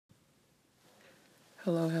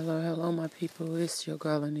Hello, hello, hello, my people. It's your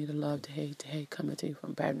girl, Anita Love to hate, coming to you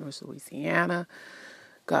from Baton Rouge, Louisiana.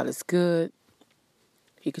 God is good.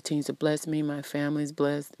 He continues to bless me. My family is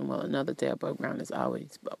blessed. And another day above ground is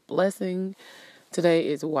always a blessing. Today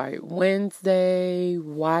is Wired Wednesday.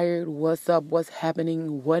 Wired, what's up, what's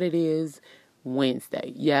happening, what it is,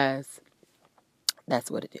 Wednesday. Yes, that's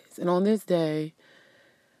what it is. And on this day,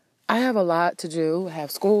 I have a lot to do. I have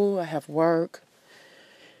school, I have work.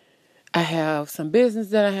 I have some business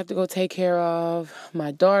that I have to go take care of.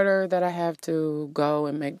 My daughter that I have to go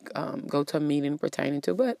and go to a meeting pertaining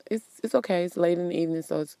to. But it's okay. It's late in the evening,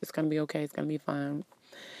 so it's gonna be okay. It's gonna be fine.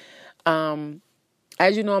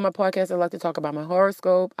 As you know, on my podcast, I like to talk about my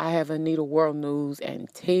horoscope. I have Anita World News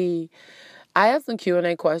and Tea. I have some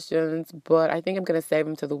Q&A questions, but I think I'm gonna save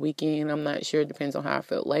them to the weekend. I'm not sure. It depends on how I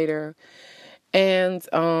feel later. And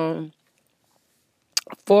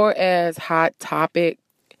for as hot topic.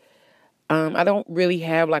 I don't really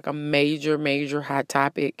have like a major hot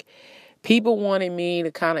topic. People wanted me to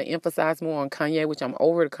kind of emphasize more on Kanye, which I'm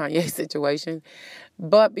over the Kanye situation.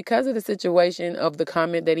 But because of the situation of the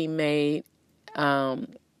comment that he made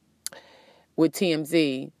with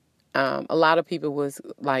TMZ, a lot of people was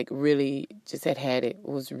like really just had it,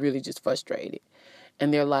 was really just frustrated.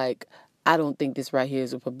 And they're like, I don't think this right here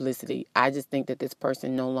is a publicity. I just think that this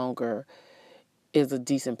person no longer is a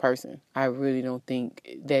decent person. I really don't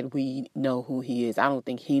think that we know who he is. I don't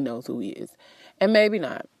think he knows who he is. And maybe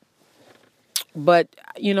not. But,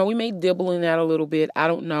 we may dibble in that a little bit. I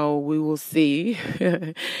don't know. We will see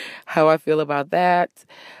how I feel about that.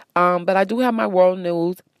 But I do have my world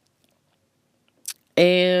news.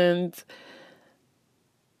 And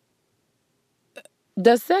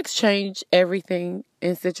does sex change everything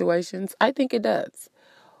in situations? I think it does.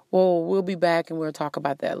 Well, we'll be back and we'll talk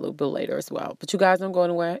about that a little bit later as well. But you guys don't go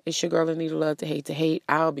anywhere. It's your girl Anita Love to hate.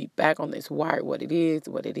 I'll be back on this Wired. What it is,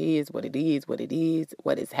 what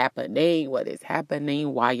is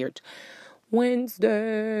happening. Wired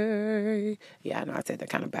Wednesday. Yeah, I know I said that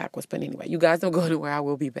kind of backwards, but anyway, you guys don't go anywhere. I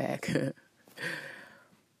will be back.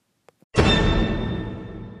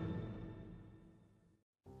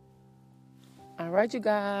 All right, you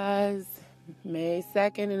guys. May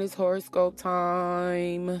 2nd, and it's horoscope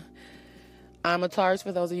time. I'm a Taurus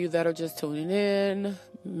for those of you that are just tuning in.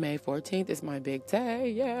 May 14th is my big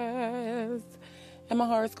day, yes. And my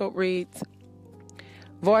horoscope reads,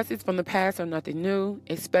 voices from the past are nothing new,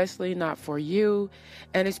 especially not for you,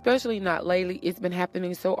 and especially not lately. It's been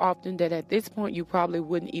happening so often that at this point you probably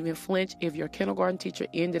wouldn't even flinch if your kindergarten teacher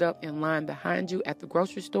ended up in line behind you at the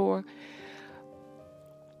grocery store.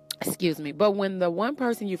 But when the one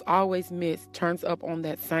person you've always missed turns up on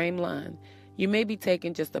that same line, you may be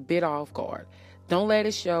taken just a bit off guard. Don't let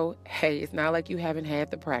it show. Hey, it's not like you haven't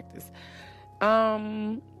had the practice.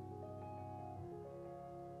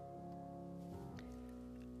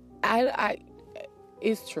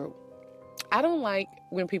 It's true. I don't like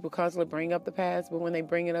when people constantly bring up the past, but when they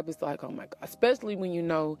bring it up, it's like, oh my God. Especially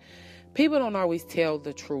when people don't always tell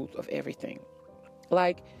the truth of everything.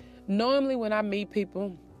 Like, normally when I meet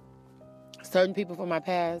people, certain people from my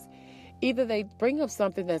past, either they bring up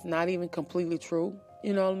something that's not even completely true.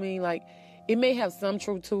 You know what I mean? Like, it may have some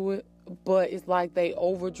truth to it, but it's like they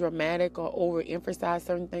over dramatic or overemphasize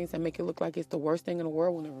certain things and make it look like it's the worst thing in the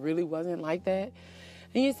world when it really wasn't like that.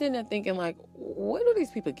 And you're sitting there thinking, like, where do these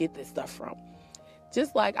people get this stuff from?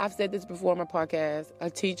 Just like I've said this before on my podcast, a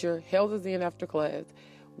teacher held us in after class.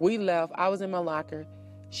 We left. I was in my locker.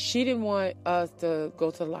 She didn't want us to go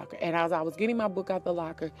to the locker. And as I was getting my book out the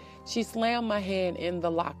locker, she slammed my hand in the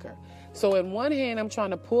locker. So in one hand, I'm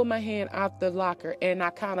trying to pull my hand out the locker, and I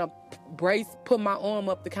kind of put my arm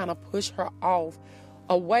up to kind of push her off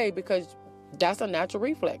away because that's a natural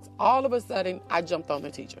reflex. All of a sudden, I jumped on the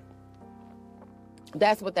teacher.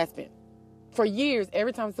 That's what that's been. For years,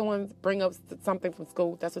 every time someone bring up something from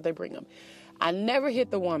school, that's what they bring up. I never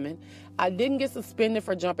hit the woman. I didn't get suspended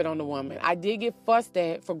for jumping on the woman. I did get fussed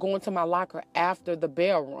at for going to my locker after the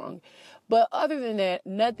bell rung. But other than that,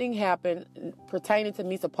 nothing happened pertaining to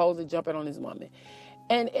me supposedly jumping on this woman.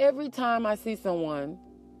 And every time I see someone,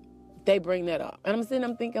 they bring that up. And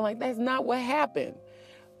I'm thinking, like, that's not what happened.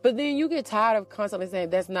 But then you get tired of constantly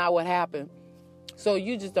saying that's not what happened. So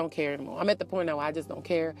you just don't care anymore. I'm at the point now where I just don't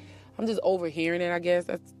care. I'm just overhearing it, I guess.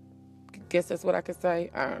 That's what I could say.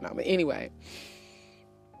 I don't know. But anyway,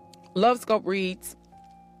 Love Scope reads,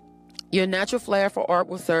 your natural flair for art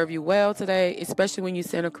will serve you well today, especially when you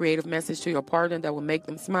send a creative message to your partner that will make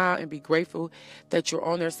them smile and be grateful that you're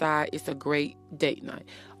on their side. It's a great date night.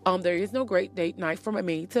 There is no great date night for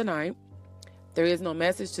me tonight. There is no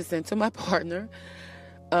message to send to my partner.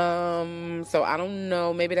 So I don't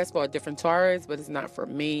know. Maybe that's for a different Taurus, but it's not for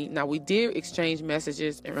me. Now, we did exchange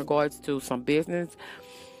messages in regards to some business,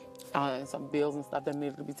 and some bills and stuff that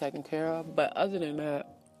needed to be taken care of. But other than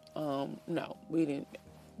that, no, we didn't.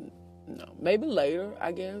 No, maybe later,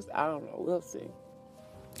 I guess. I don't know. We'll see.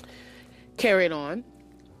 Carrying on.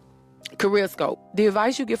 Career scope. The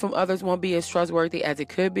advice you get from others won't be as trustworthy as it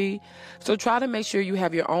could be, so try to make sure you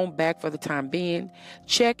have your own back for the time being.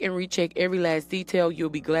 Check and recheck every last detail. You'll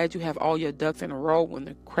be glad you have all your ducks in a row when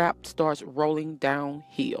the crap starts rolling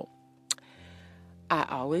downhill. I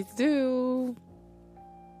always do.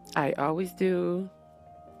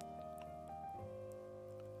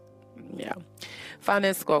 Yeah.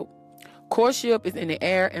 Finance scope. Courtship is in the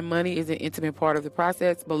air and money is an intimate part of the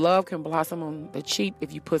process, but love can blossom on the cheap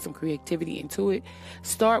if you put some creativity into it.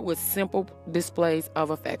 Start with simple displays of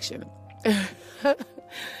affection.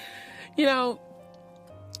 You know,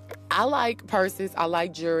 I like purses, I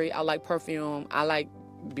like jewelry, I like perfume, I like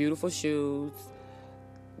beautiful shoes,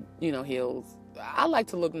 heels. I like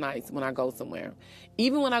to look nice when I go somewhere.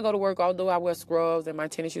 Even when I go to work, although I wear scrubs and my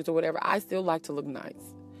tennis shoes or whatever, I still like to look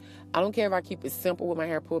nice. I don't care if I keep it simple with my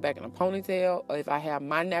hair pulled back in a ponytail, or if I have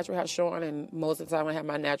my natural hair showing, and most of the time when I have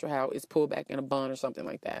my natural hair, it's pulled back in a bun or something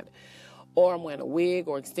like that. Or I'm wearing a wig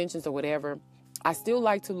or extensions or whatever. I still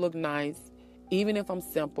like to look nice, even if I'm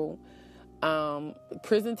simple.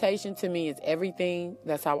 Presentation to me is everything.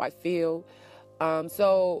 That's how I feel.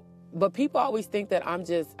 But people always think that I'm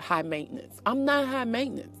just high maintenance. I'm not high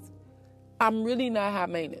maintenance. I'm really not high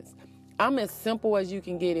maintenance. I'm as simple as you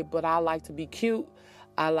can get it, but I like to be cute.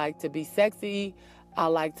 I like to be sexy. I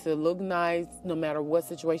like to look nice no matter what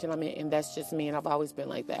situation I'm in. And that's just me. And I've always been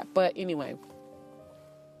like that. But anyway,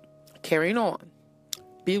 carrying on.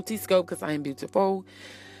 Beauty scope, because I am beautiful.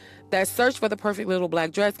 That search for the perfect little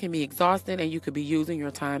black dress can be exhausting, and you could be using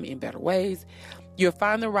your time in better ways. You'll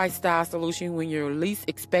find the right style solution when you're least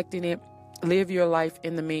expecting it. Live your life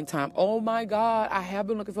in the meantime. Oh my God, I have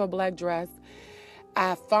been looking for a black dress.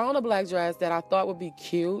 I found a black dress that I thought would be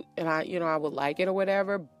cute, and I would like it or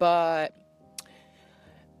whatever, but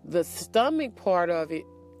the stomach part of it,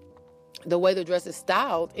 the way the dress is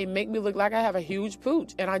styled, it make me look like I have a huge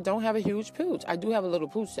pooch, and I don't have a huge pooch. I do have a little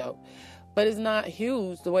pooch though, but it's not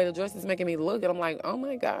huge the way the dress is making me look, and I'm like, oh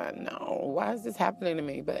my God, no, why is this happening to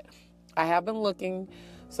me? But I have been looking,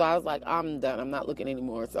 so I was like, I'm done. I'm not looking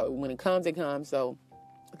anymore. So when it comes, it comes. So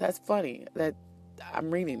that's funny that I'm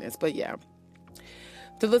reading this, but yeah.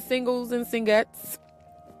 To the singles and singettes,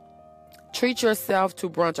 treat yourself to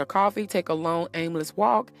brunch or coffee. Take a long, aimless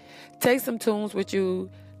walk. Take some tunes with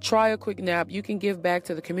you. Try a quick nap. You can give back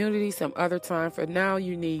to the community some other time. For now,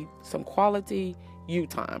 you need some quality you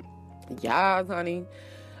time. Yeah, honey.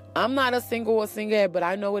 I'm not a single or singette, but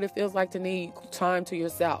I know what it feels like to need time to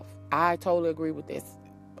yourself. I totally agree with this.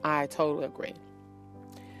 I totally agree.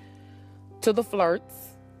 To the flirts.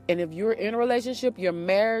 And if you're in a relationship, you're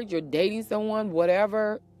married, you're dating someone,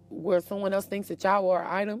 whatever, where someone else thinks that y'all are an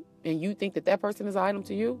item and you think that that person is an item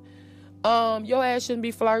to you, your ass shouldn't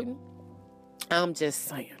be flirting. I'm just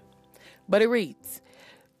saying. But it reads,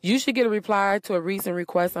 you should get a reply to a recent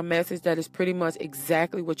request, a message that is pretty much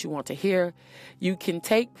exactly what you want to hear. You can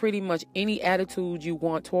take pretty much any attitude you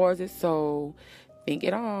want towards it, so think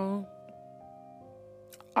it all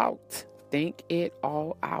out. Think it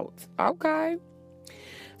all out. Okay.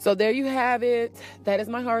 So there you have it. That is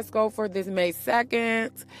my horoscope for this May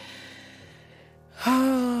 2nd.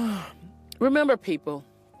 Remember, people,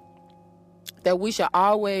 that we should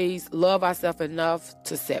always love ourselves enough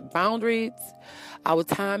to set boundaries. Our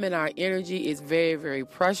time and our energy is very, very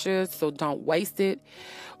precious, so don't waste it.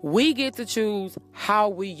 We get to choose how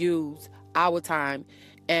we use our time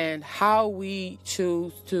and how we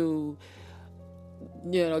choose to,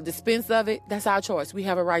 dispense of it. That's our choice. We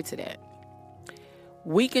have a right to that.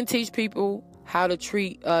 We can teach people how to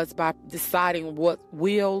treat us by deciding what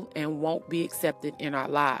will and won't be accepted in our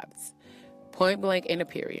lives. Point blank and a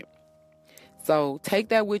period. So take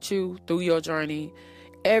that with you through your journey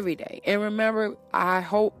every day. And remember, I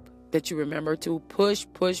hope that you remember to push,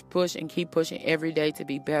 and keep pushing every day to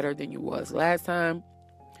be better than you was last time.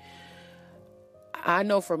 I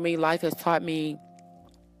know for me, life has taught me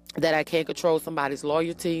that I can't control somebody's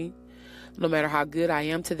loyalty, no matter how good I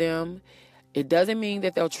am to them. It doesn't mean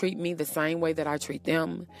that they'll treat me the same way that I treat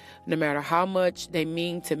them. No matter how much they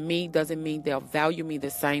mean to me doesn't mean they'll value me the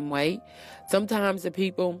same way. Sometimes the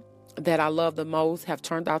people that I love the most have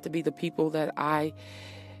turned out to be the people that I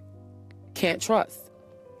can't trust.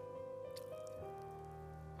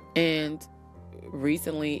 And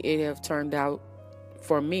recently it have turned out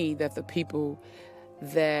for me that the people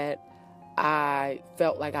that I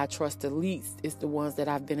felt like I trust the least is the ones that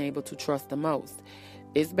I've been able to trust the most.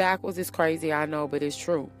 It's backwards, it's crazy, I know, but it's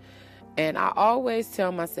true. And I always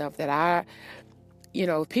tell myself that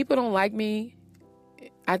if people don't like me,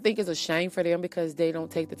 I think it's a shame for them because they don't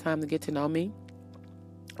take the time to get to know me.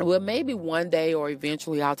 Well, maybe one day or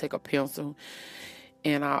eventually I'll take a pencil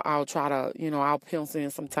and I'll try to, I'll pencil in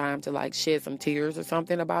some time to like shed some tears or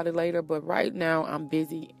something about it later. But right now I'm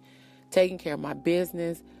busy taking care of my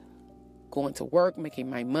business, going to work, making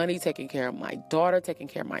my money, taking care of my daughter, taking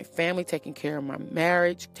care of my family, taking care of my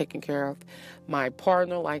marriage, taking care of my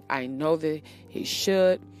partner like I know that he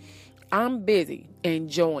should. I'm busy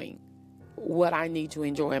enjoying what I need to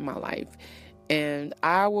enjoy in my life. And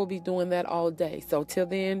I will be doing that all day. So till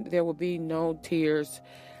then, there will be no tears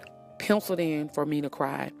penciled in for me to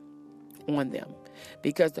cry on them.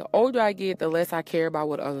 Because the older I get, the less I care about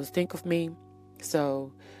what others think of me.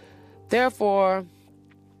 So, therefore,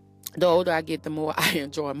 the older I get, the more I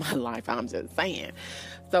enjoy my life. I'm just saying.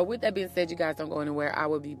 So with that being said, you guys don't go anywhere. I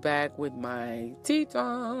will be back with my tea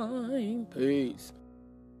time. Peace.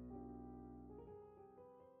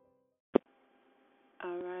 All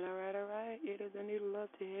right. It is a need love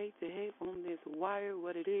to hate on this wire,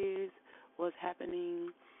 what it is, what's happening.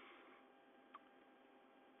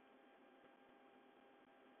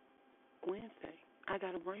 Wednesday. I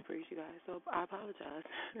got a brain freeze, you guys, so I apologize.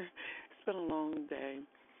 It's been a long day.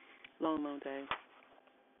 Long day.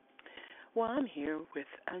 Well, I'm here with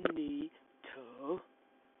Anita.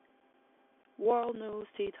 World News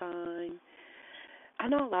Tea Time. I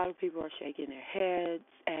know a lot of people are shaking their heads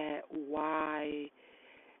at why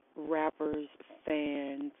rappers,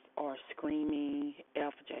 fans are screaming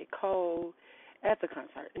F.J. Cole at the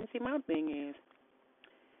concert. And see, my thing is,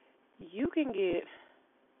 you can get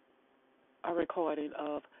a recording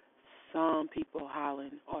of some people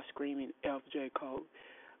hollering or screaming F.J. Cole.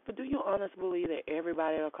 But do you honestly believe that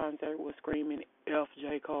everybody at a concert was screaming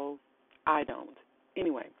F.J. Cole? I don't.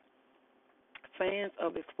 Anyway, fans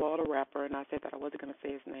of this Florida rapper, and I said that I wasn't going to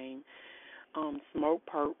say his name, Smoke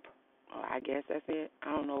Perp, I guess that's it. I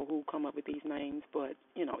don't know who come up with these names, but,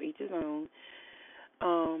 each his own.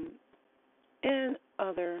 And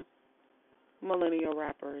other millennial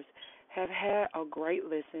rappers have had a great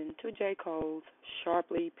listen to J. Cole's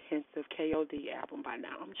sharply pensive K.O.D. album by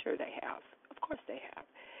now. I'm sure they have. Of course they have.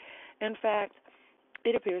 In fact,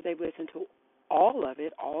 it appears they've listened to all of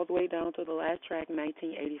it, all the way down to the last track,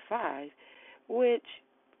 1985, which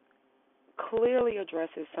clearly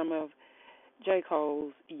addresses some of J.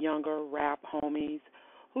 Cole's younger rap homies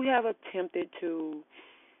who have attempted to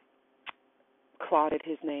clouded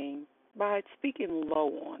his name by speaking low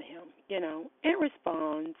on him. In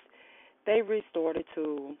response, they resorted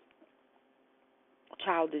to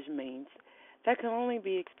childish means that can only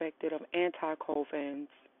be expected of anti-Cole fans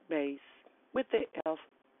based with the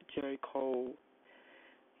F.J. Cole.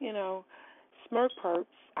 Smirk Perps,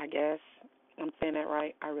 I guess. I'm saying that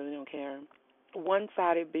right. I really don't care.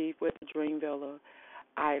 One-sided beef with the Dreamville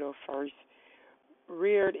idol first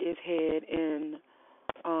reared its head in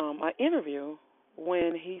an interview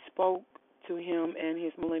when he spoke to him and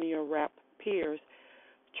his millennial rap peers,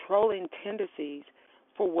 trolling tendencies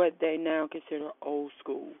for what they now consider old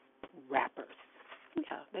school rappers.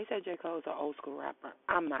 Yeah, they said J. Cole's an old school rapper.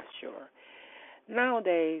 I'm not sure.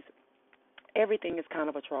 Nowadays, everything is kind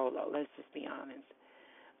of a troll, though. Let's just be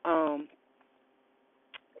honest.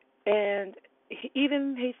 And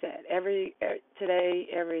even he said, today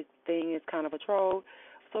everything is kind of a troll.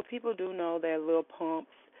 So people do know that Lil Pump's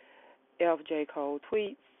F.J. Cole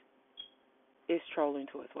tweets is trolling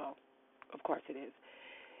too as well. Of course it is.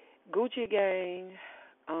 Gucci Gang,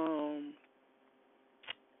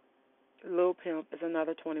 Lil Pimp is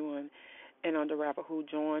another 21 and under rapper who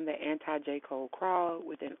joined the anti-J. Cole crowd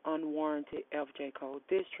with an unwarranted F.J. Cole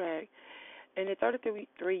diss track. In the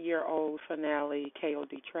 33-year-old finale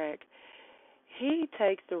K.O.D. track, he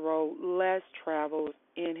takes the road less traveled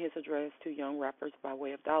in his address to young rappers by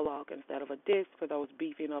way of dialogue instead of a diss for those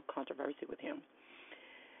beefing up controversy with him.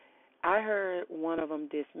 I heard one of them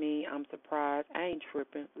diss me. I'm surprised. I ain't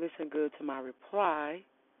tripping. Listen good to my reply.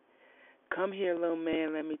 Come here, little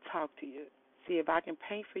man. Let me talk to you. See if I can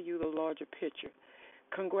paint for you the larger picture.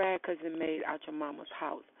 Congrats, 'cause it made out your mama's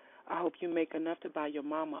house. I hope you make enough to buy your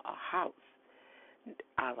mama a house.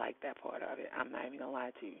 I like that part of it. I'm not even going to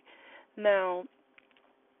lie to you. Now,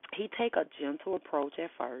 he take a gentle approach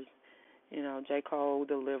at first. J. Cole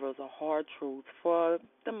delivers a hard truth for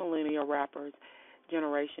the millennial rappers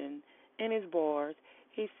generation. In his bars,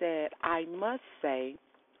 he said, I must say,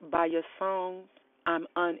 by your songs, I'm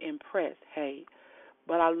unimpressed, hey,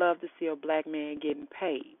 but I love to see a black man getting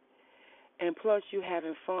paid. And plus, you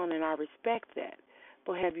having fun, and I respect that.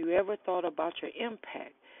 But have you ever thought about your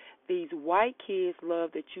impact? These white kids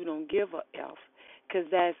love that you don't give a F, because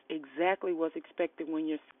that's exactly what's expected when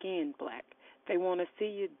you're skin black. They want to see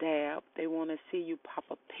you dab. They want to see you pop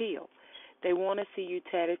a pill. They want to see you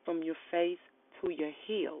tatted from your face to your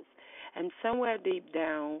heels. And somewhere deep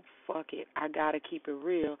down, fuck it, I gotta keep it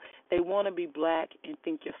real. They want to be black and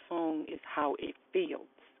think your song is how it feels.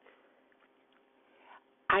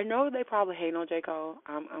 I know they probably hate on J. Cole.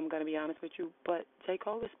 I'm gonna be honest with you, but J.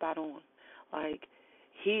 Cole is spot on. Like,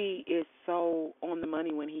 he is so on the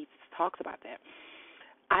money when he talks about that.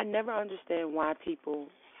 I never understand why people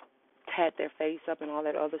tat their face up and all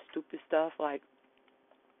that other stupid stuff. Like,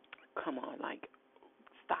 come on, like,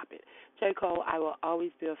 stop it. J. Cole, I will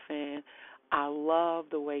always be a fan. I love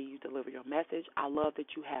the way you deliver your message. I love that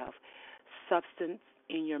you have substance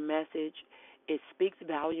in your message. It speaks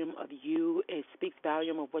volume of you. It speaks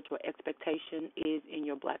volume of what your expectation is in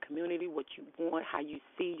your black community, what you want, how you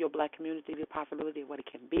see your black community, the possibility of what it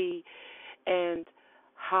can be, and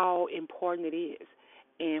how important it is.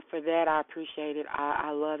 And for that, I appreciate it.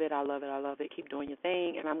 I love it. I love it. I love it. Keep doing your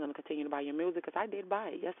thing, and I'm going to continue to buy your music because I did buy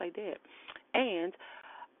it. Yes, I did. And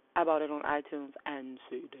I bought it on iTunes and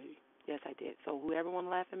CD. Yes, I did. So whoever want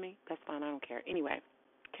to laugh at me, that's fine. I don't care. Anyway,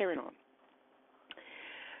 carrying on.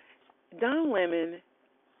 Don Lemon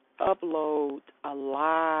uploads a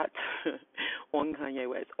lot on Kanye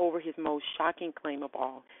West over his most shocking claim of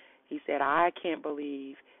all. He said, I can't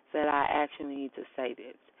believe that I actually need to say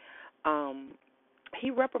this. He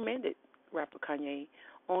reprimanded rapper Kanye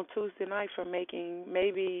on Tuesday night for making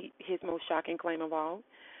maybe his most shocking claim of all.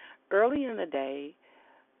 Early in the day,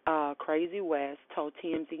 Crazy West told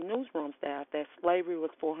TMZ newsroom staff that slavery was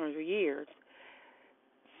 400 years.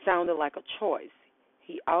 Sounded like a choice.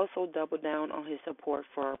 He also doubled down on his support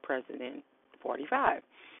for President 45.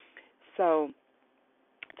 So,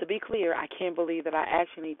 to be clear, I can't believe that I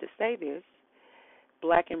actually need to say this.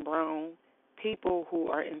 Black and brown people who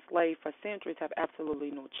are enslaved for centuries have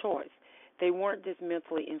absolutely no choice. They weren't just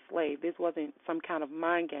mentally enslaved. This wasn't some kind of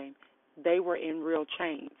mind game. They were in real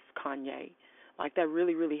chains, Kanye. Like, that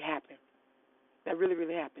really, really happened. That really,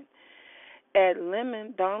 really happened.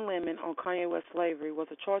 Don Lemon on Kanye West slavery was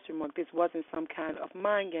a choice remark. This wasn't some kind of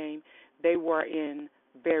mind game. They were in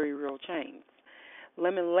very real chains.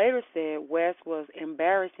 Lemon later said West was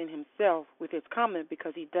embarrassing himself with his comment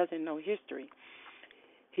because he doesn't know history.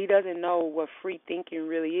 He doesn't know what free thinking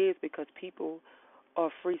really is because people are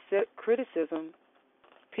free criticism.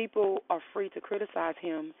 People are free to criticize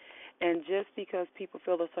him. And just because people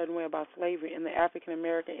feel a certain way about slavery and the African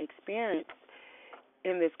American experience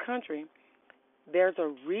in this country, there's a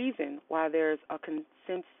reason why there's a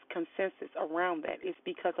consensus around that. It's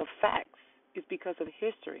because of facts. It's because of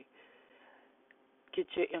history. Get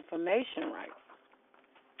your information right.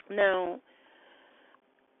 Now,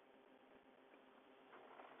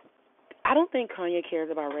 I don't think Kanye cares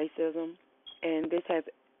about racism, and this has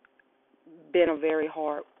been a very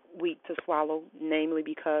hard week to swallow, namely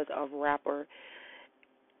because of rapper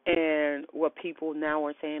and what people now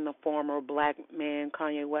are saying, the former black man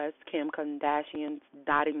Kanye West, Kim Kardashian's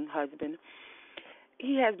doting husband.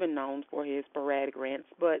 He has been known for his sporadic rants,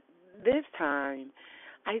 but this time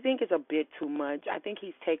I think it's a bit too much. I think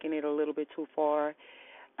he's taking it a little bit too far.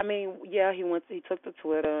 I mean, yeah, he took to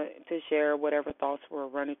Twitter to share whatever thoughts were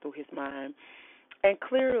running through his mind. And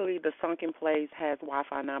clearly the sunken place has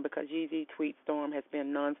Wi-Fi now because Yeezy tweet storm has been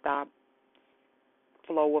nonstop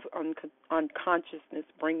flow of unconsciousness,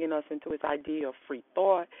 bringing us into his idea of free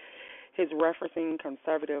thought, his referencing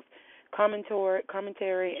conservative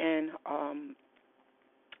commentary, and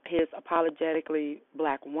his apologetically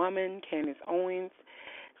black woman, Candace Owens,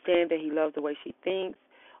 saying that he loves the way she thinks.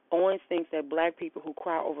 Owens thinks that black people who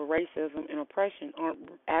cry over racism and oppression aren't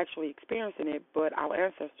actually experiencing it, but our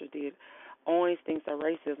ancestors did. Owens thinks that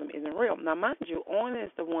racism isn't real. Now, mind you, Owens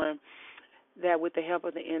is the one that, with the help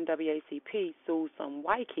of the NAACP, sued some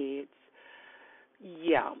white kids.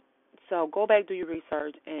 Yeah. So go back, do your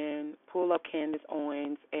research, and pull up Candace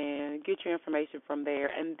Owens and get your information from there,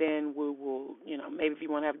 and then we will, maybe if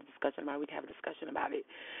you want to have a discussion about it, we can have a discussion about it.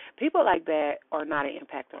 People like that are not an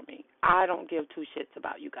impact on me. I don't give two shits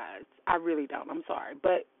about you guys. I really don't. I'm sorry.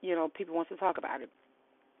 But, people want to talk about it.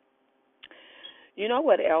 You know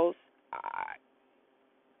what else,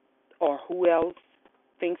 or who else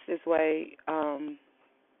thinks this way?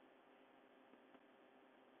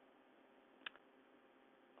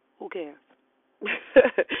 Who cares?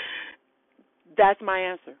 That's my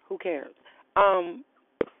answer. Who cares?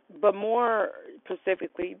 But more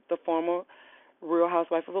specifically, the former Real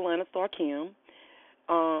Housewife of Atlanta star Kim.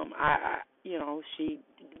 She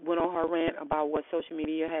went on her rant about what social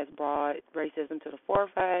media has brought racism to the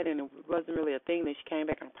forefront, and it wasn't really a thing. Then she came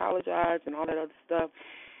back and apologized and all that other stuff.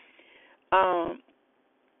 Um,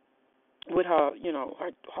 with her,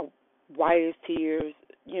 her white as tears,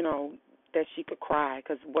 that she could cry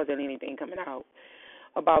because there wasn't anything coming out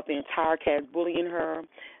about the entire cast bullying her.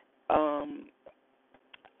 Um,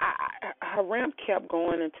 her rant kept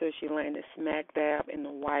going until she landed smack dab in the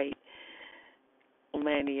white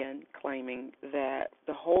Landian, claiming that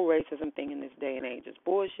the whole racism thing in this day and age is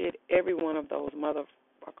bullshit. Every one of those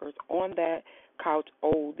motherfuckers on that couch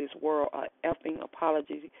owed this world a effing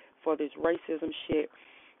apology for this racism shit.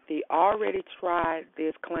 They already tried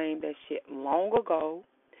this claim that shit long ago.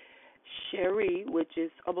 Cherie, which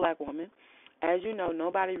is a black woman, as you know,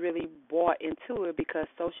 nobody really bought into it because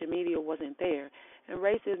social media wasn't there and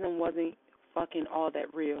racism wasn't fucking all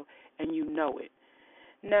that real, and you know it.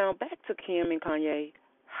 Now, back to Kim and Kanye.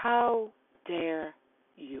 How dare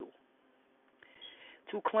you?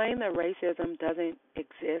 To claim that racism doesn't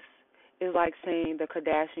exist is like saying the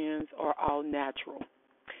Kardashians are all natural.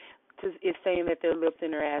 It's saying that their lips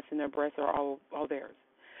and their ass and their breasts are all theirs.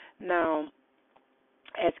 Now,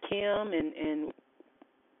 as Kim and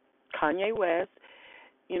Kanye West,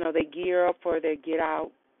 they gear up for their get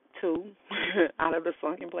out too, out of the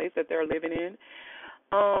sunken place that they're living in.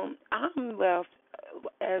 I'm left,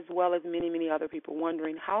 as well as many, many other people,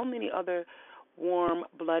 wondering how many other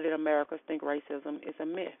warm-blooded Americans think racism is a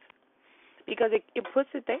myth. Because it puts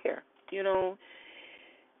it there,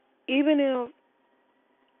 Even if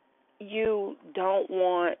you don't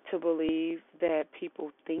want to believe that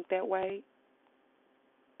people think that way,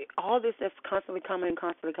 all this that's constantly coming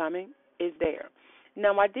is there.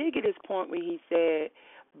 Now, I did get his point when he said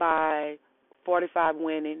by 45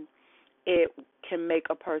 winning, it can make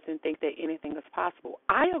a person think that anything is possible.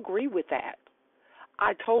 I agree with that.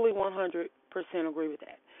 I totally 100% agree with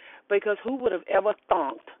that. Because who would have ever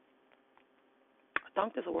thunked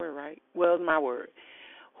is a word, right? Well, it's my word.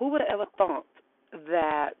 Who would have ever thunked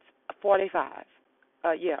that 45,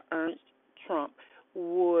 Ernst Trump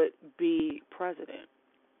would be president?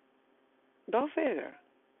 Don't figure.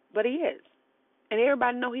 But he is. And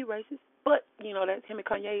everybody know he racist. But, that's him and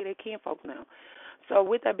Kanye, they kin folks now. So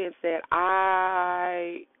with that being said,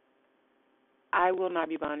 I will not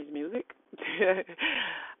be buying his music.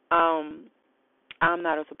 I'm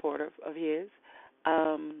not a supporter of his.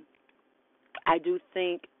 I do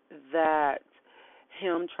think that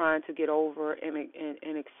him trying to get over and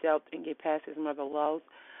accept and get past his mother loss,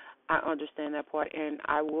 I understand that part. And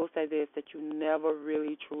I will say this, that you never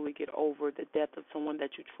really truly get over the death of someone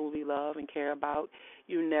that you truly love and care about.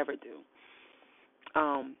 You never do.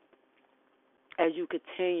 As you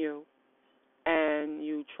continue and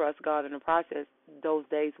you trust God in the process, those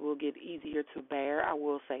days will get easier to bear. I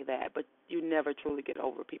will say that. But you never truly get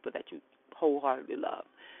over people that you wholeheartedly love.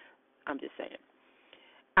 I'm just saying.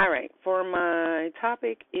 All right. For my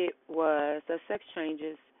topic, it was the sex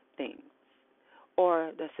changes things,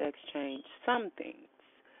 or the sex change some things,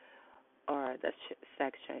 or the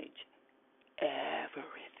sex change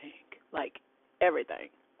everything. Like everything.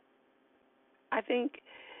 I think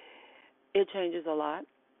it changes a lot.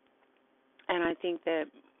 And I think that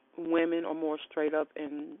women are more straight up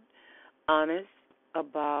and honest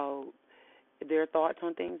about their thoughts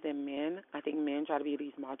on things than men. I think men try to be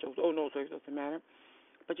these machos. Oh, no, sex doesn't matter.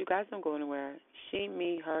 But you guys don't go anywhere. She,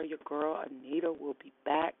 me, her, your girl, Anita will be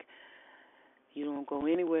back. You don't go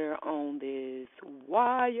anywhere on this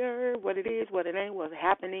wire. What it is, what it ain't, what's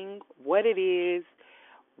happening, what it is.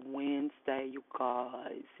 Wednesday, you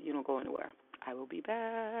guys. You don't go anywhere. I will be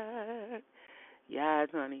back. Yes,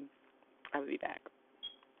 honey. I will be back.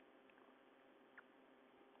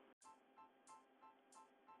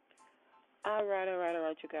 All right,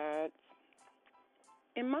 you guys.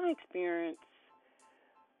 In my experience,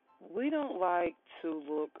 we don't like to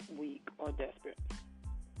look weak or desperate.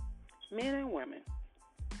 Men and women.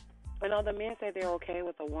 I know the men say they're okay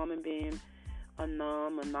with a woman being a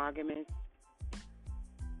non-monogamous.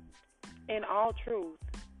 In all truth,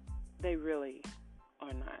 they really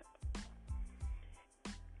are not.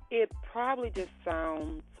 It probably just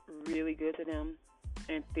sounds really good to them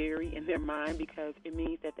in theory, in their mind, because it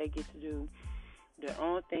means that they get to do their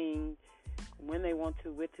own thing when they want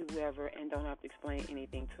to, with whoever, and don't have to explain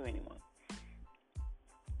anything to anyone.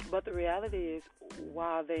 But the reality is,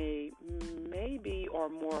 while they maybe are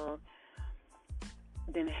more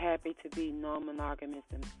than happy to be non-monogamous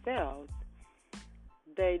themselves,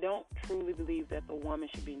 they don't truly believe that the woman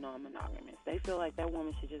should be non-monogamous. They feel like that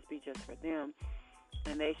woman should just be just for them,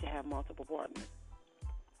 and they should have multiple partners.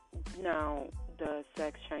 Now, the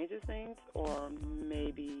sex changes things, or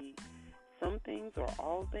maybe some things or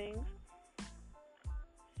all things,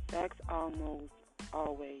 sex almost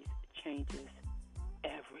always changes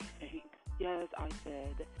everything. Yes, I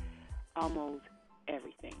said almost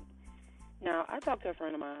everything. Now, I talked to a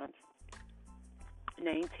friend of mine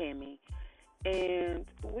named Tammy, and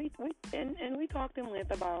we talked in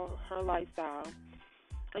length about her lifestyle,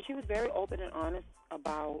 and she was very open and honest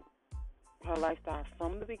about her lifestyle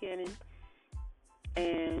from the beginning,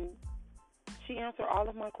 and she answered all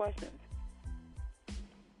of my questions.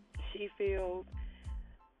 She feels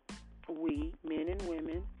we, men and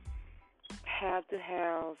women, have to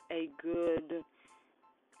have a good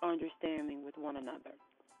understanding with one another.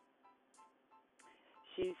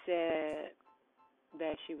 She said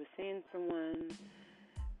that she was seeing someone,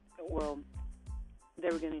 well, they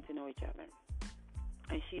were getting to know each other.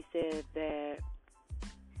 And she said that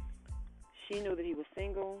she knew that he was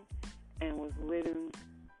single and was living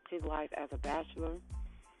his life as a bachelor.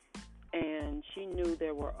 And she knew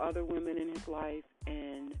there were other women in his life,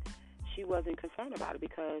 and she wasn't concerned about it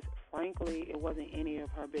because, frankly, it wasn't any of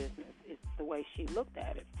her business. It's the way she looked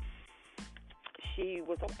at it. She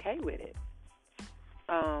was okay with it.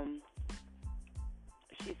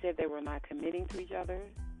 She said they were not committing to each other.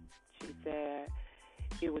 She said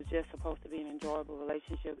it was just supposed to be an enjoyable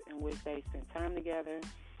relationship in which they spent time together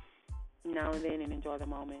now and then and enjoy the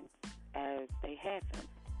moment as they had them.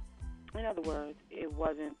 In other words, it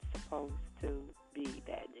wasn't supposed to be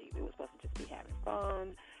that deep. It was supposed to just be having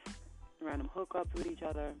fun, random hookups with each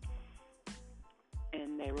other,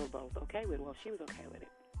 and they were both okay with it. Well, she was okay with it.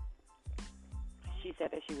 She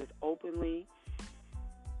said that she was openly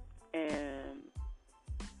and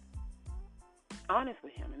honest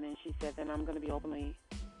with him, and then she said that I'm going to be openly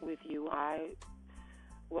with you. I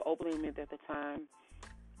will openly admit that the time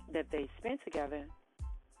that they spent together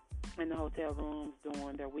in the hotel rooms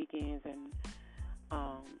during their weekends, and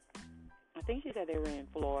I think she said they were in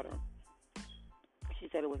Florida. She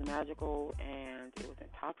said it was magical and it was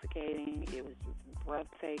intoxicating. It was just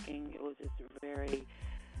breathtaking. It was just very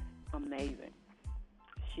amazing.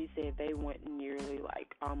 She said they went nearly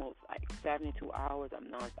almost 72 hours of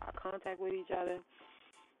nonstop contact with each other.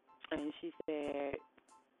 And she said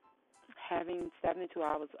having 72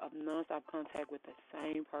 hours of nonstop contact with the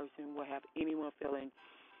same person will have anyone feeling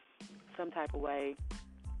some type of way.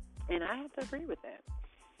 And I have to agree with that.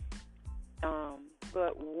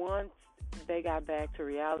 But once they got back to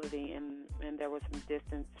reality and there was some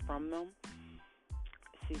distance from them,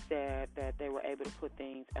 she said that they were able to put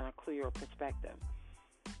things in a clearer perspective.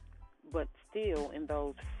 But still, in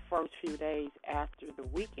those first few days after the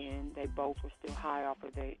weekend, they both were still high off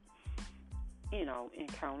of the,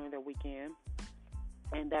 encounter, the weekend.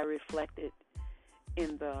 And that reflected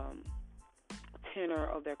in the tenor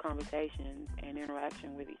of their conversations and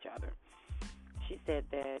interaction with each other. She said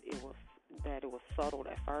that it was subtle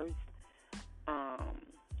at first.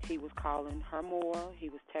 He was calling her more, he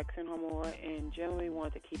was texting her more, and generally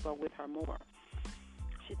wanted to keep up with her more.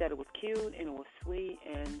 She said it was cute and it was sweet,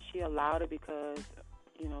 and she allowed it because,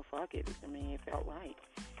 fuck it. I mean, it felt right.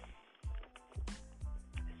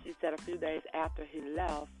 She said a few days after he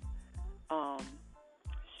left,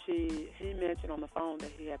 he mentioned on the phone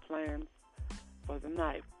that he had plans for the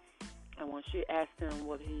night. And when she asked him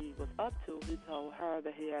what he was up to, he told her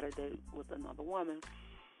that he had a date with another woman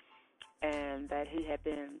and that he had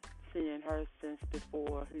been seeing her since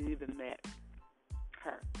before he even met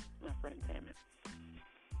her, my friend Tammy.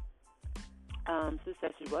 She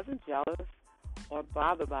said she wasn't jealous or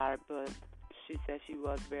bothered by it, but she said she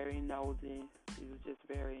was very nosy. She was just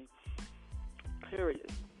very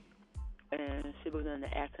curious. And she began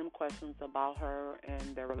to ask him questions about her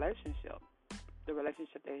and their relationship, the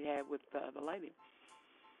relationship they had with the other lady.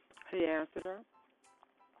 He answered her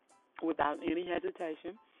without any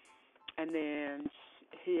hesitation, and then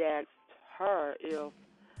he asked her if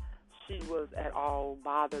she was at all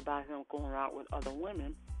bothered by him going out with other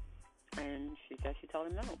women, and she said she told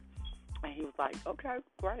him no. And he was like, okay,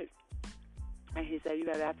 great. And he said, you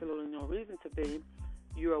have absolutely no reason to be.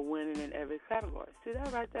 You are winning in every category. See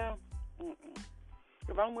that right there? Mm-mm.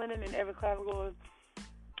 If I'm winning in every category,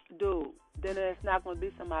 dude, then it's not going to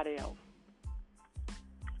be somebody else.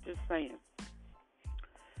 Just saying.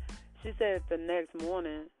 She said the next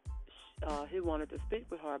morning he wanted to speak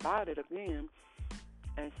with her about it again.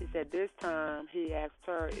 And she said this time he asked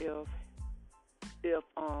her if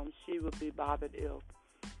she would be bothered if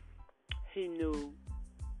he knew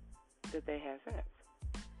that they had sex.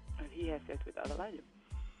 And he had sex with the other lady.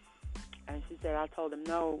 And she said, I told him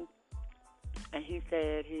no. And he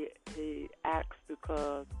said he asked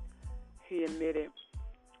because he admitted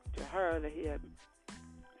to her that he had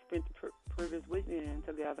spent the previous weekend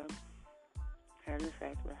together having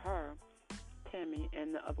sex with her, Tammy,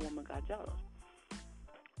 and the other woman got jealous.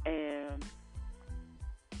 And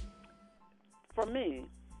for me,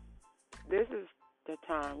 this is the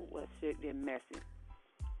time where shit get messy.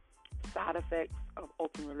 Side effects of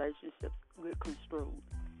open relationships get construed.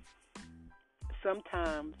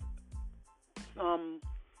 Sometimes some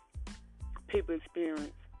people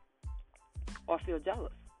experience or feel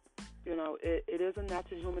jealous. It is a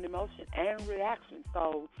natural human emotion and reaction.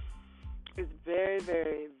 So it's very,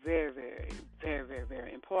 very, very, very, very, very,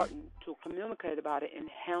 very important to communicate about it and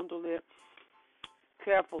handle it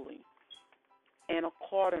carefully and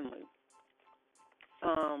accordingly.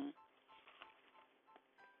 Um,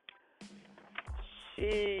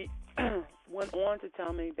 she went on to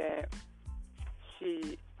tell me that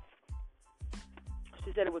she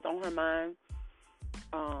she said it was on her mind.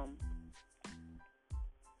 Um,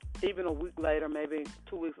 Even a week later, maybe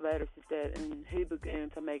 2 weeks later, she said, and he began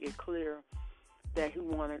to make it clear that he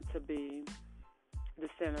wanted to be the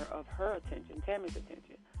center of her attention, Tammy's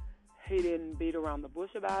attention. He didn't beat around the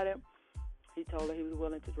bush about it. He told her he was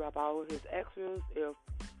willing to drop all of his extras if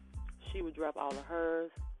she would drop all of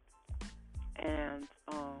hers. And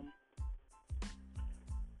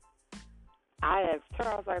I asked her,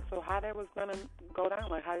 I was like, so how that was going to go down?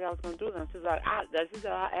 Like, how y'all was going to do that? She's like, she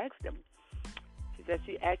said, I asked him. She said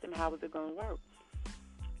she asked him how was it going to work.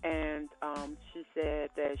 And she said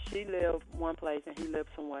that she lived one place and he lived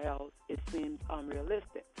somewhere else. It seems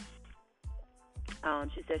unrealistic.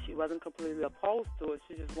 She said she wasn't completely opposed to it.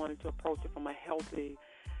 She just wanted to approach it from a healthy,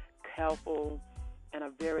 careful, and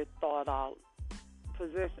a very thought-out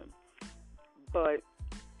position. But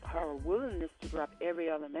her willingness to drop every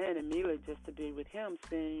other man immediately just to be with him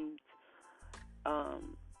seemed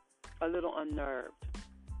a little unnerved.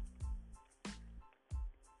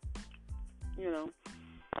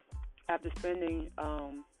 After spending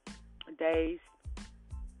days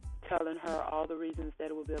telling her all the reasons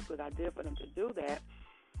that it would be a good idea for them to do that,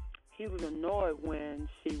 he was annoyed when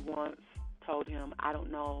she once told him, I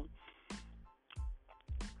don't know,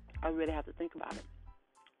 I really have to think about it.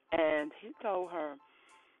 And he told her,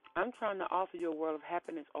 I'm trying to offer you a world of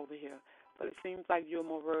happiness over here, but it seems like you're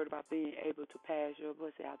more worried about being able to pass your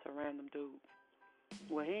pussy out to random dudes.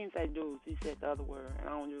 Well, he didn't say dudes, he said the other word, and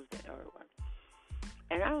I don't use that other word.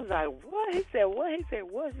 And I was like, what? He said, what? He said,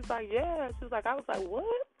 what? She's like, yeah. She was like, I was like, what?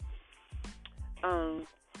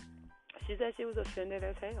 She said she was offended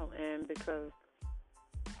as hell, and because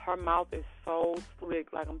her mouth is so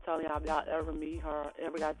slick, like I'm telling y'all, if y'all ever meet her,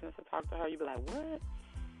 ever got a chance to talk to her, you'd be like, what?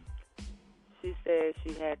 She said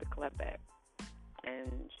she had to clap back.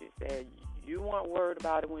 And she said, you weren't worried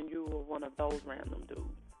about it when you were one of those random dudes.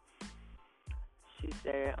 She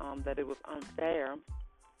said that it was unfair,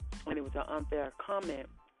 and it was an unfair comment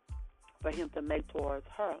for him to make towards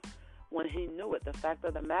her when he knew it. The fact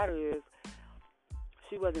of the matter is,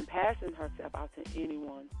 she wasn't passing herself out to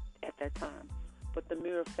anyone at that time. But the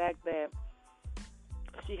mere fact that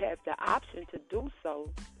she had the option to do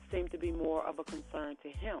so seemed to be more of a concern to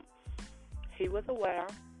him. He was aware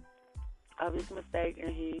of his mistake,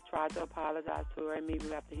 and he tried to apologize to her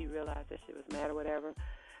immediately after he realized that she was mad or whatever.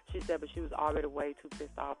 She said, but she was already way too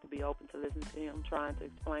pissed off to be open to listen to him trying to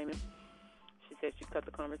explain it. She said she cut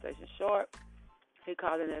the conversation short. He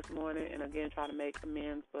called the next morning and again tried to make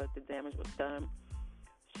amends, but the damage was done.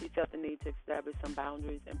 She felt the need to establish some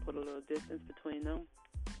boundaries and put a little distance between them.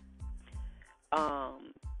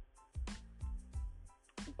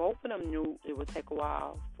 Both of them knew it would take a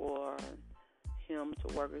while for him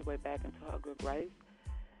to work his way back into her good grace.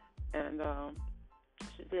 And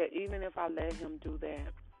she said, even if I let him do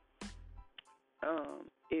that,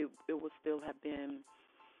 it would still have been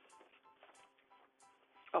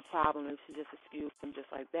a problem if she just excused him just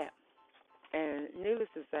like that. And needless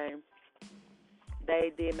to say,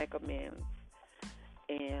 they did make amends.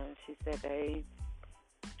 And she said they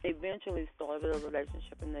eventually started a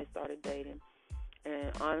relationship and they started dating.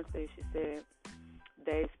 And honestly, she said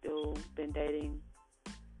they've still been dating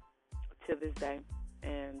to this day.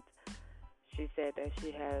 And she said that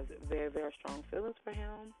she has very, very strong feelings for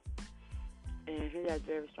him. And he has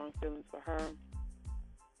very strong feelings for her.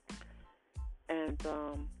 And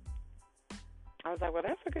I was like, well,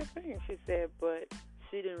 that's a good thing. She said, but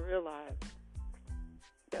she didn't realize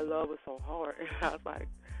that love was so hard. And I was like,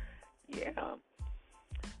 yeah.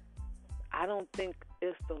 I don't think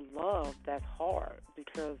it's the love that's hard,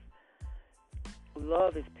 because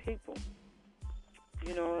love is people.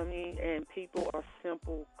 You know what I mean? And people are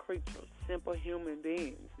simple creatures, simple human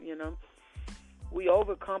beings, We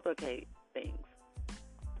overcomplicate things.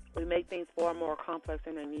 We make things far more complex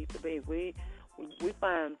than they need to be. We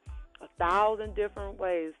find 1,000 different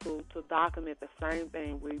ways to document the same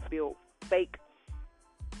thing. We built fake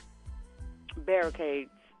barricades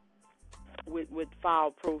with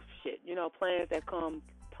foul-proof shit. Plans that come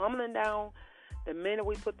tumbling down the minute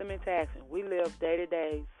we put them into action. We live day to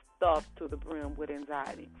day stuffed to the brim with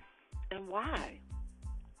anxiety. And why?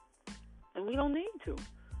 And we don't need to.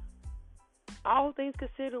 All things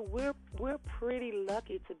considered, we're pretty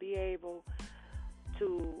lucky to be able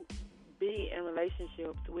to be in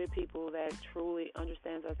relationships with people that truly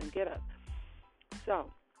understands us and get us.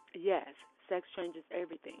 So, yes, sex changes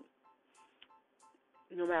everything.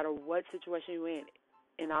 No matter what situation you're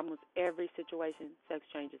in almost every situation, sex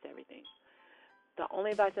changes everything. The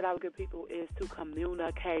only advice that I would give people is to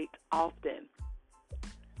communicate often.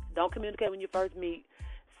 Don't communicate when you first meet.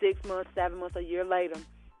 6 months, 7 months, a year later,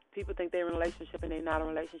 people think they're in a relationship and they're not in a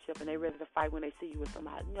relationship and they're ready to fight when they see you with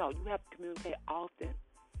somebody. No, you have to communicate often.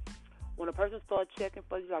 When a person starts checking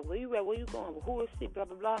for you, like, where you at, where you going, who is she, blah,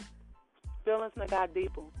 blah, blah, feelings that got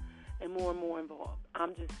deeper and more involved.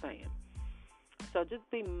 I'm just saying. So just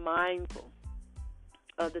be mindful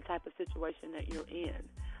of the type of situation that you're in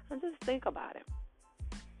and just think about it.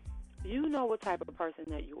 You know what type of person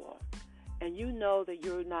that you are. And you know that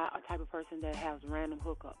you're not a type of person that has random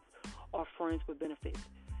hookups or friends with benefits.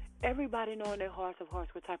 Everybody knows in their hearts of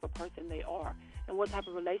hearts what type of person they are and what type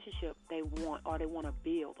of relationship they want or they want to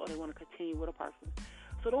build or they want to continue with a person.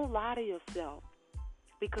 So don't lie to yourself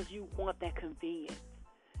because you want that convenience.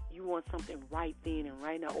 You want something right then and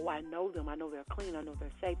right now. Oh, I know them. I know they're clean. I know they're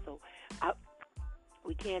safe. So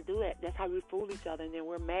we can't do that. That's how we fool each other, and then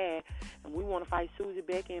we're mad, and we want to fight Susie,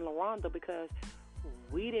 Becky, and LaRonda because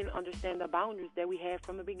we didn't understand the boundaries that we had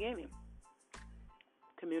from the beginning.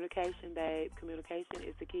 Communication, babe. Communication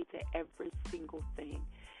is the key to every single thing.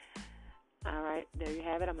 All right, there you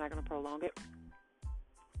have it. I'm not going to prolong it.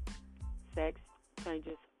 Sex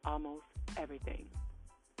changes almost everything.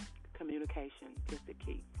 Communication is the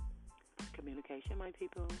key. Communication, my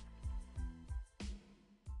people.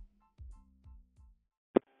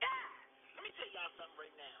 Let me tell y'all something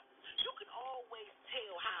right now. You can always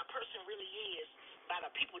tell how a person really is by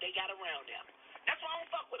the people they got around them. That's why I don't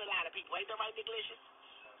fuck with a lot of people. Ain't that right, Delicious?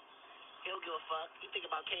 He don't give a fuck. You think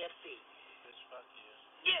about KFC. Bitch, fuck you.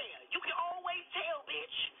 Yeah, you can always tell,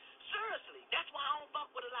 bitch. Seriously. That's why I don't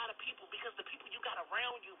fuck with a lot of people, because the people you got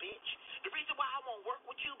around you, bitch. The reason why I won't work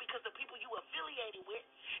with you, because the people you affiliated with,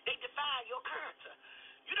 they define your character.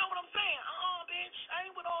 You know what I'm saying? Bitch, I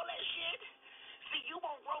ain't with all that shit. See, you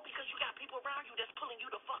won't grow because you got people around you that's pulling you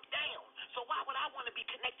the fuck down. So why would I want to be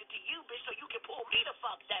connected to you, bitch, so you can pull me the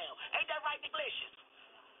fuck down? Ain't that right, Delicious?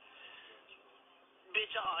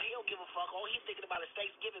 Bitch, he don't give a fuck. All he's thinking about is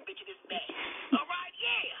Thanksgiving, bitch, and this bag. All right,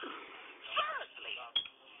 yeah. Seriously.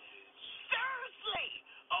 Seriously.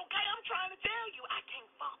 Okay, I'm trying to tell you, I can't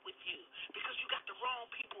fuck with you because you got the wrong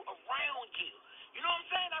people around you. You know what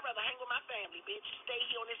I'm saying? I'd rather hang with my family, bitch. Stay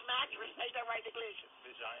here on this mattress. Ain't that right, Delicious?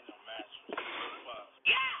 Bitch, I ain't no mattress. Wow.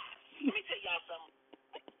 Yeah. Let me tell y'all something.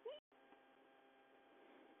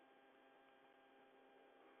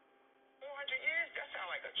 400 years? That sound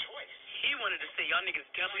like a choice. He wanted to say y'all niggas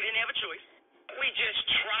definitely didn't have a choice. We just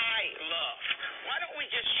try love. Why don't we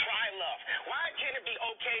just try love? Why can't it be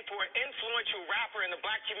okay for an influential rapper in the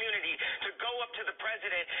black community to go up to the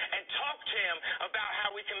president and talk to him about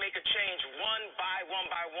how we can make a change one by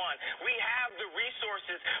one? We have the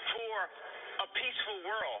resources for a peaceful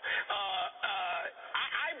world.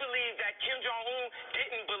 I believe that Kim Jong-un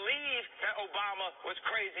didn't believe that Obama was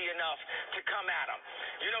crazy enough to come at him.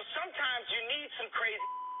 You know, sometimes you need some crazy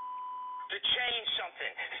to change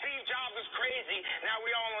something. Steve Jobs was crazy. Now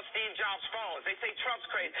we all on Steve Jobs' phones. They say Trump's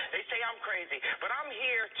crazy. They say I'm crazy. But I'm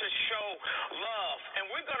here to show love. And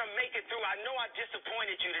we're going to make it through. I know I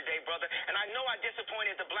disappointed you today, brother. And I know I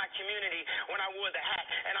disappointed the black community when I wore the hat.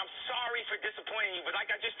 And I'm sorry for disappointing you. But like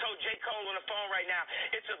I just told J. Cole on the phone right now,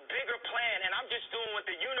 it's a bigger plan. And I'm just doing what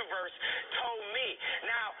the universe told me.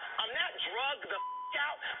 Now, I'm not drugged the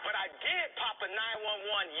out, but I did pop a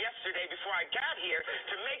 911 yesterday before I got here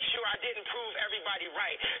to make sure I didn't prove everybody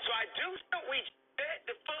right. So I do think we dead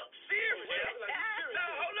the fuck serious. No,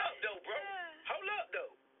 hold up though, bro. Hold up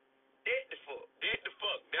though. Dead the fuck. Dead the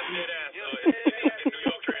fuck. That's dead ass. In New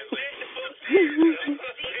York translation. Dead the fuck serious.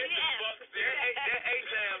 Dead the fuck serious. That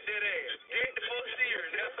A-Town dead ass. Dead the fuck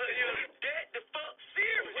serious. Dead the fuck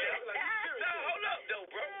serious. No, hold up though,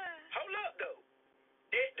 bro. Hold up though.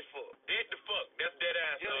 Dead the fuck. Dead the fuck. That's dead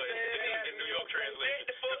ass. In New York translation.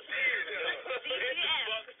 Dead the fuck serious. Dead the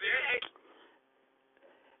fuck serious.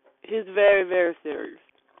 He's very, very serious.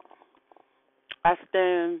 I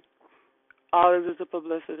stand all of this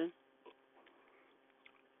publicity.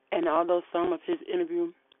 And although some of his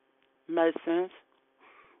interview made sense.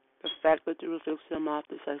 The fact that you was fixing your mouth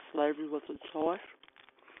to say slavery was a choice,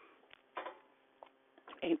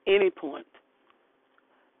 at any point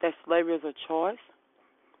that slavery is a choice,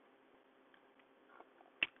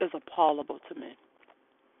 is appallable to me.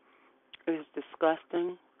 It's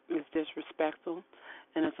disgusting, it's disrespectful,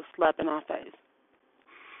 and it's a slap in our face.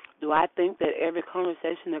 Do I think that every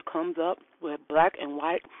conversation that comes up with black and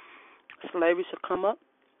white slavery should come up?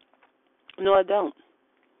 No, I don't.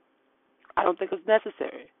 I don't think it's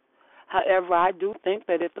necessary. However, I do think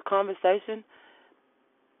that if the conversation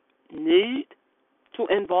need to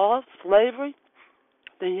involve slavery,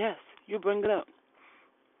 then yes, you bring it up.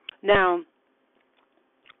 Now,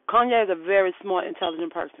 Kanye is a very smart,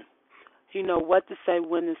 intelligent person. He knows what to say,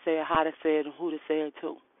 when to say it, how to say it, and who to say it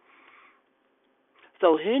to.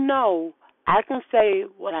 So he knows I can say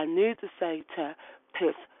what I need to say to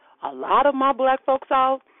piss a lot of my black folks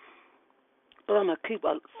off, but I'm going to keep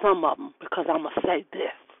some of them because I'm going to say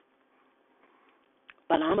this.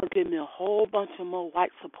 But I'm going to give me a whole bunch of more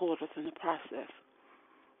white supporters in the process.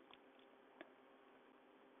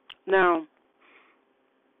 Now,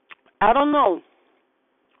 I don't know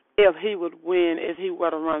if he would win if he were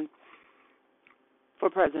to run for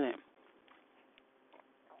president.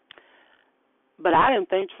 But I didn't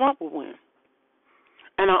think Trump would win.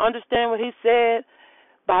 And I understand what he said.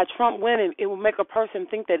 By Trump winning, it will make a person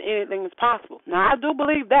think that anything is possible. Now, I do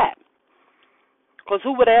believe that. Because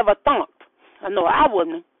who would have ever thunk? I know I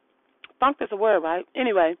wouldn't. Thunk is a word, right?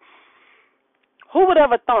 Anyway, who would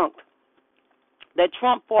ever thunk that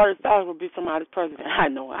Trump 40,000 would be somebody's president? I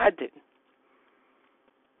know I didn't.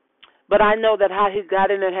 But I know that how he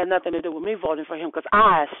got in it had nothing to do with me voting for him, because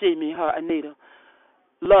I, she, me, her, Anita,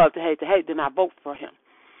 love to hate, then I vote for him.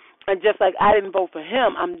 And just like I didn't vote for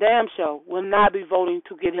him, I'm damn sure will not be voting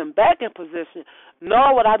to get him back in position,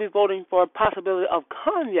 nor would I be voting for a possibility of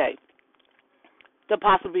Kanye to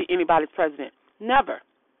possibly be anybody's president. Never.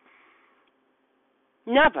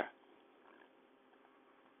 Never.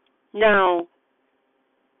 Now,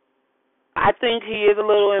 I think he is a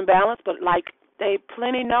little imbalanced, but like they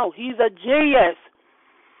plenty know, he's a genius.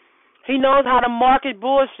 He knows how to market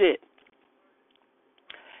bullshit.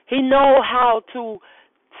 He knows how to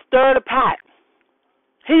stir the pot.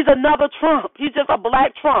 He's another Trump. He's just a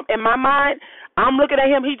black Trump. In my mind, I'm looking at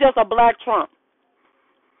him, he's just a black Trump.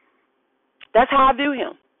 That's how I view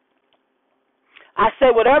him. I say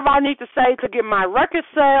whatever I need to say to get my record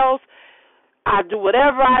sales. I do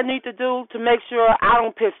whatever I need to do to make sure I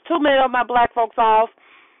don't piss too many of my black folks off.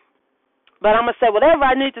 But I'm going to say whatever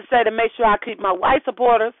I need to say to make sure I keep my white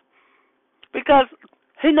supporters, because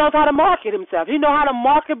he knows how to market himself. He knows how to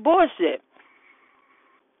market bullshit.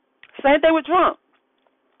 Same thing with Trump.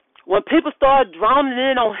 When people start drowning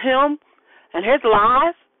in on him and his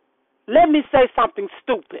lies, let me say something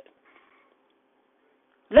stupid.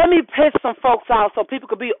 Let me piss some folks out so people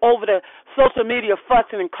could be over the social media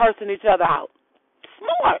fussing and cursing each other out.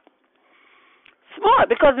 Smart. Smart,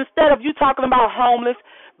 because instead of you talking about homeless,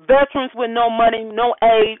 veterans with no money, no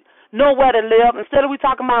aid, nowhere to live, instead of we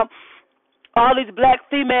talking about all these black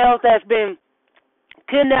females that's been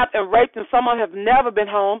kidnapped and raped and some of them have never been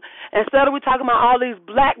home, instead of we talking about all these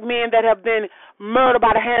black men that have been murdered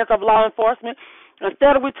by the hands of law enforcement,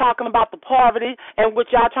 instead of we talking about the poverty and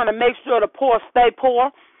which y'all trying to make sure the poor stay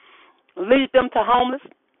poor, lead them to homeless,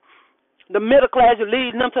 the middle class, you're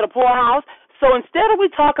leading them to the poorhouse. So instead of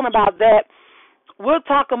we talking about that, we're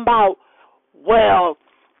talking about, well,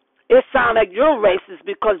 it sounds like you're racist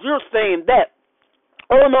because you're saying that.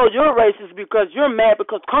 Oh, no, you're racist because you're mad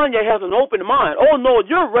because Kanye has an open mind. Oh, no,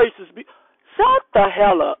 you're racist. Shut the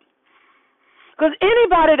hell up. Because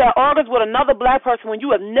anybody that argues with another black person when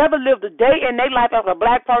you have never lived a day in their life as a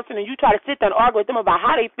black person and you try to sit there and argue with them about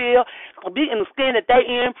how they feel, or be in the skin that they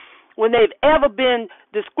in, when they've ever been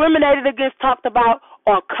discriminated against, talked about,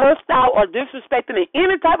 or cursed out, or disrespected in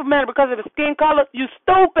any type of manner because of the skin color, you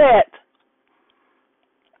stupid.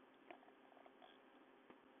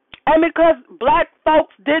 And because black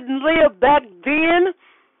folks didn't live back then,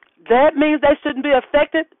 that means they shouldn't be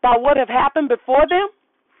affected by what have happened before them?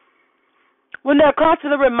 When they're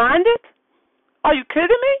constantly reminded? Are you kidding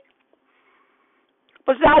me?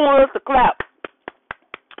 But y'all want us to clap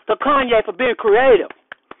to Kanye for being creative.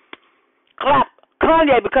 Clap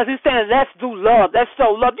Kanye because he's saying let's do love, let's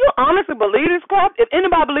show love. You honestly believe this crap? If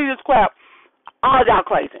anybody believes this crap, all y'all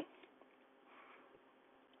crazy.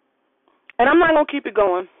 And I'm not going to keep it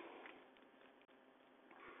going.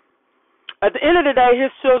 At the end of the day, his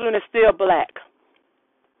children are still black.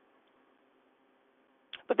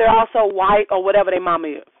 But they're also white or whatever their mama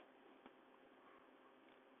is.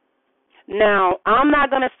 Now, I'm not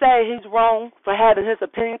going to say he's wrong for having his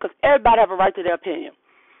opinion because everybody have a right to their opinion.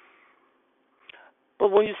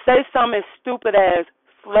 But when you say something as stupid as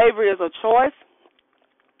slavery is a choice,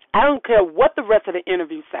 I don't care what the rest of the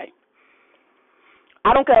interview say.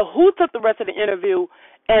 I don't care who took the rest of the interview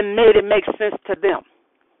and made it make sense to them.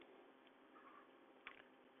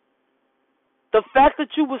 The fact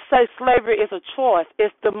that you would say slavery is a choice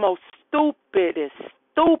is the most stupidest,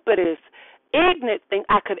 ignorant thing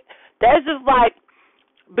I could. That's just like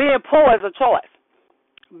being poor is a choice.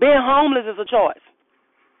 Being homeless is a choice.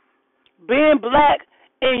 Being black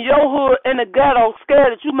in your hood in the ghetto,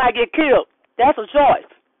 scared that you might get killed, that's a choice.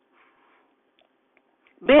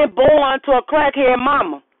 Being born to a crackhead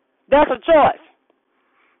mama, that's a choice.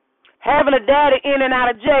 Having a daddy in and out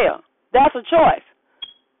of jail, that's a choice.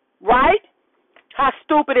 Right? How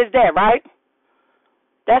stupid is that, right?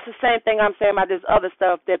 That's the same thing I'm saying about this other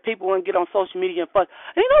stuff that people want to get on social media and fuss.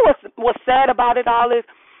 And you know what's sad about it all is?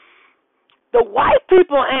 The white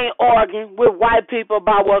people ain't arguing with white people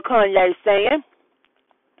about what Kanye's saying.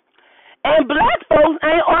 And black folks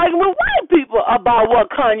ain't arguing with white people about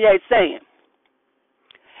what Kanye's saying.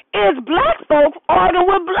 It's black folks arguing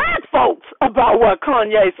with black folks about what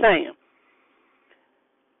Kanye's saying.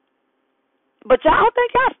 But y'all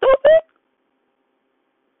think y'all stupid?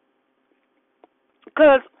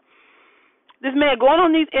 Because this man going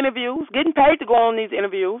on these interviews, getting paid to go on these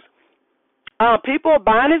interviews. People are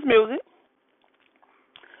buying his music.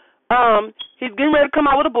 He's getting ready to come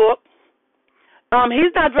out with a book.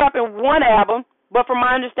 He's not dropping one album, but from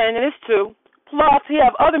my understanding, it's two. Plus, he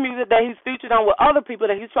have other music that he's featured on with other people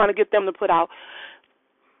that he's trying to get them to put out.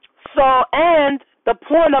 So, and the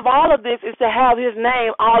point of all of this is to have his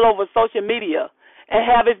name all over social media and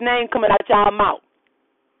have his name coming out y'all mouth.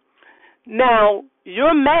 Now,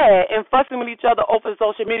 you're mad and fussing with each other over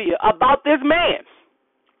social media about this man.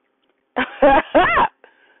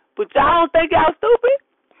 But y'all don't think y'all stupid?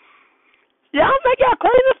 Y'all don't think y'all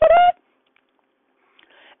crazy for that?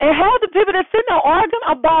 And have the people that sitting there arguing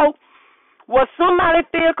about what somebody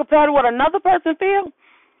feel compared to what another person feel,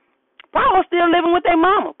 probably still living with their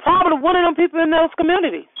mama. Probably one of them people in those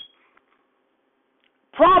communities.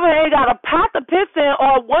 Probably ain't got a pot to piss in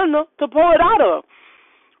or a window to pour it out of.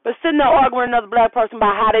 But sitting there arguing with another black person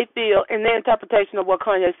about how they feel and their interpretation of what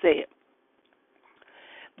Kanye said.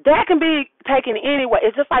 That can be taken anyway.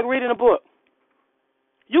 It's just like reading a book.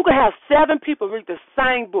 You can have 7 people read the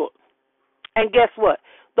same book. And guess what?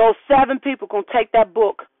 Those 7 people can take that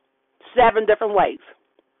book 7 different ways.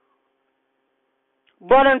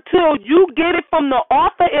 But until you get it from the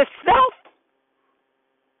author itself,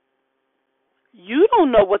 you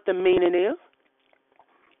don't know what the meaning is.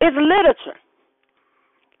 It's literature.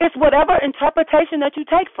 It's whatever interpretation that you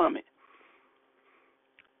take from it.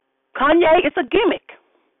 Kanye, it's a gimmick.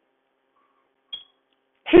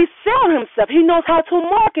 He sells himself. He knows how to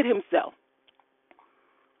market himself.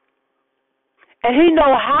 And he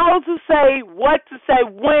knows how to say, what to say,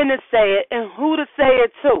 when to say it, and who to say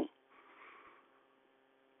it to.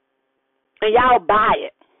 And y'all buy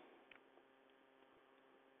it.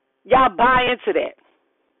 Y'all buy into that.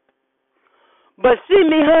 But she,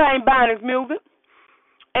 me, her ain't buying his music.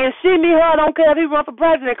 And she, me, her don't care if he run for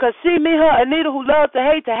president because she, me, her, Anita, who loves to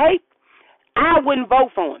hate, I wouldn't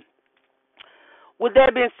vote for him. With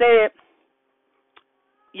that being said,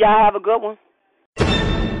 y'all have a good one.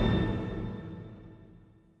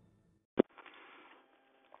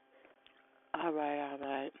 All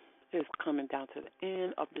right. It's coming down to the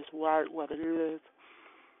end of this word, what it is,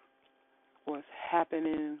 what's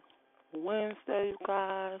happening Wednesday, you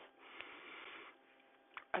guys.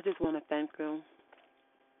 I just want to thank you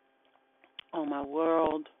on my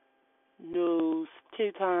world news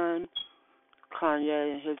tea time,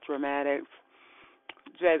 Kanye and his dramatics,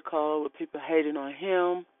 J. Cole with people hating on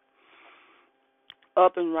him,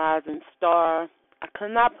 Up and Rising Star. I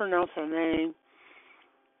cannot pronounce her name.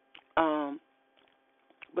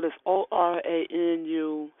 But it's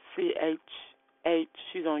ORANUCHH.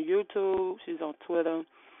 She's on YouTube. She's on Twitter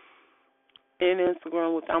and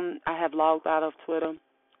Instagram. I have logged out of Twitter,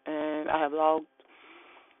 and I have logged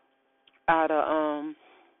out of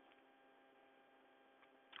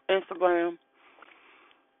Instagram.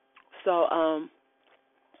 So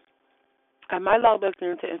I might log back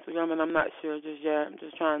into Instagram, and I'm not sure just yet. I'm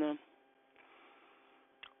just trying to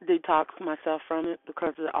detox myself from it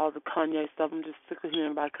because of all the Kanye stuff. I'm just sick of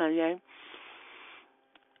hearing about Kanye.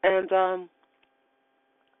 And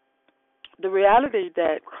the reality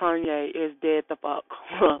that Kanye is dead the fuck,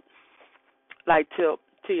 like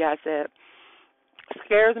T.I. said,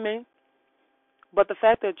 scares me. But the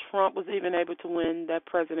fact that Trump was even able to win that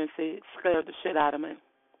presidency scared the shit out of me.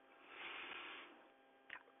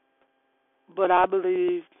 But I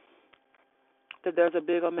believe that there's a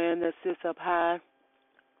bigger man that sits up high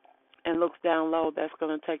and looks down low that's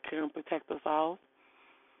going to take care and protect us all.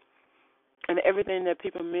 And everything that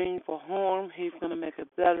people mean for harm, he's going to make it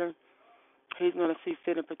better. He's going to see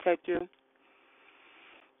fit and protect you.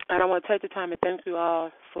 And I want to take the time and thank you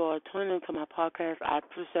all for tuning into my podcast. I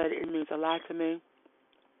appreciate it. It means a lot to me.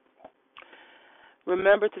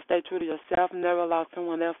 Remember to stay true to yourself. Never allow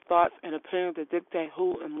someone else's thoughts and opinions to dictate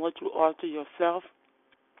who and what you are to yourself.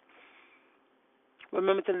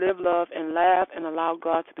 Remember to live, love, and laugh and allow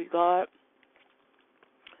God to be God.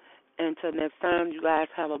 Until next time, you guys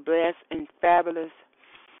have a blessed and fabulous,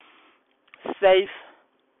 safe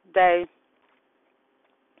day.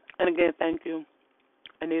 And again, thank you.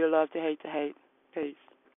 I need a love to hate to hate. Peace.